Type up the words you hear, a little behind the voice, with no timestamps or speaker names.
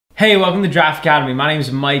Hey, welcome to Draft Academy. My name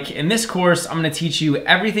is Mike. In this course, I'm going to teach you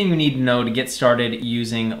everything you need to know to get started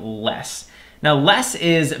using less. Now, less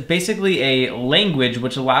is basically a language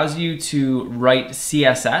which allows you to write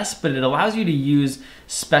CSS, but it allows you to use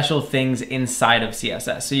special things inside of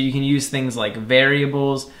CSS. So you can use things like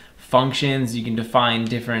variables, functions, you can define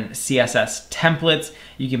different CSS templates,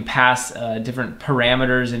 you can pass different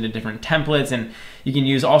parameters into different templates, and you can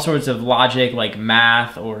use all sorts of logic like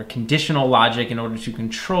math or conditional logic in order to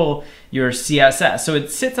control your CSS. So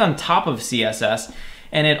it sits on top of CSS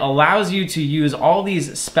and it allows you to use all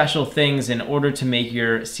these special things in order to make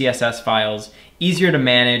your CSS files easier to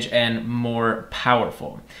manage and more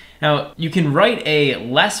powerful. Now, you can write a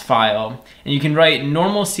less file and you can write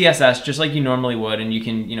normal CSS just like you normally would, and you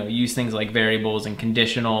can use things like variables and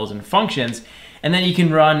conditionals and functions, and then you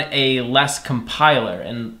can run a less compiler,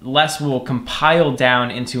 and less will compile down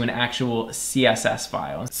into an actual CSS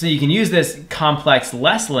file. So you can use this complex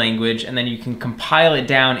less language and then you can compile it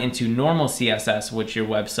down into normal CSS, which your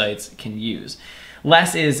websites can use.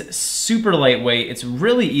 Less is super lightweight, it's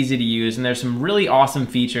really easy to use, and there's some really awesome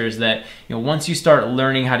features that once you start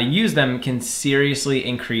learning how to use them can seriously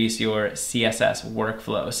increase your CSS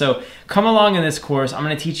workflow. So come along in this course. I'm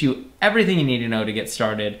going to teach you everything you need to know to get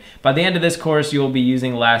started. By the end of this course, you'll be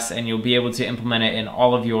using less and you'll be able to implement it in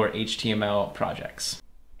all of your HTML projects.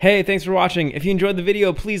 Hey, thanks for watching. If you enjoyed the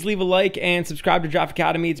video, please leave a like and subscribe to Draft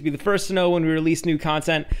Academy to be the first to know when we release new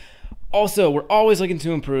content. Also, we're always looking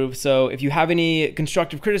to improve, so if you have any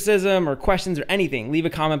constructive criticism or questions or anything, leave a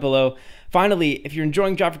comment below. Finally, if you're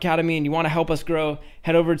enjoying Draft Academy and you want to help us grow,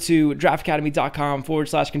 head over to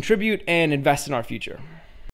draftacademy.com/contribute and invest in our future.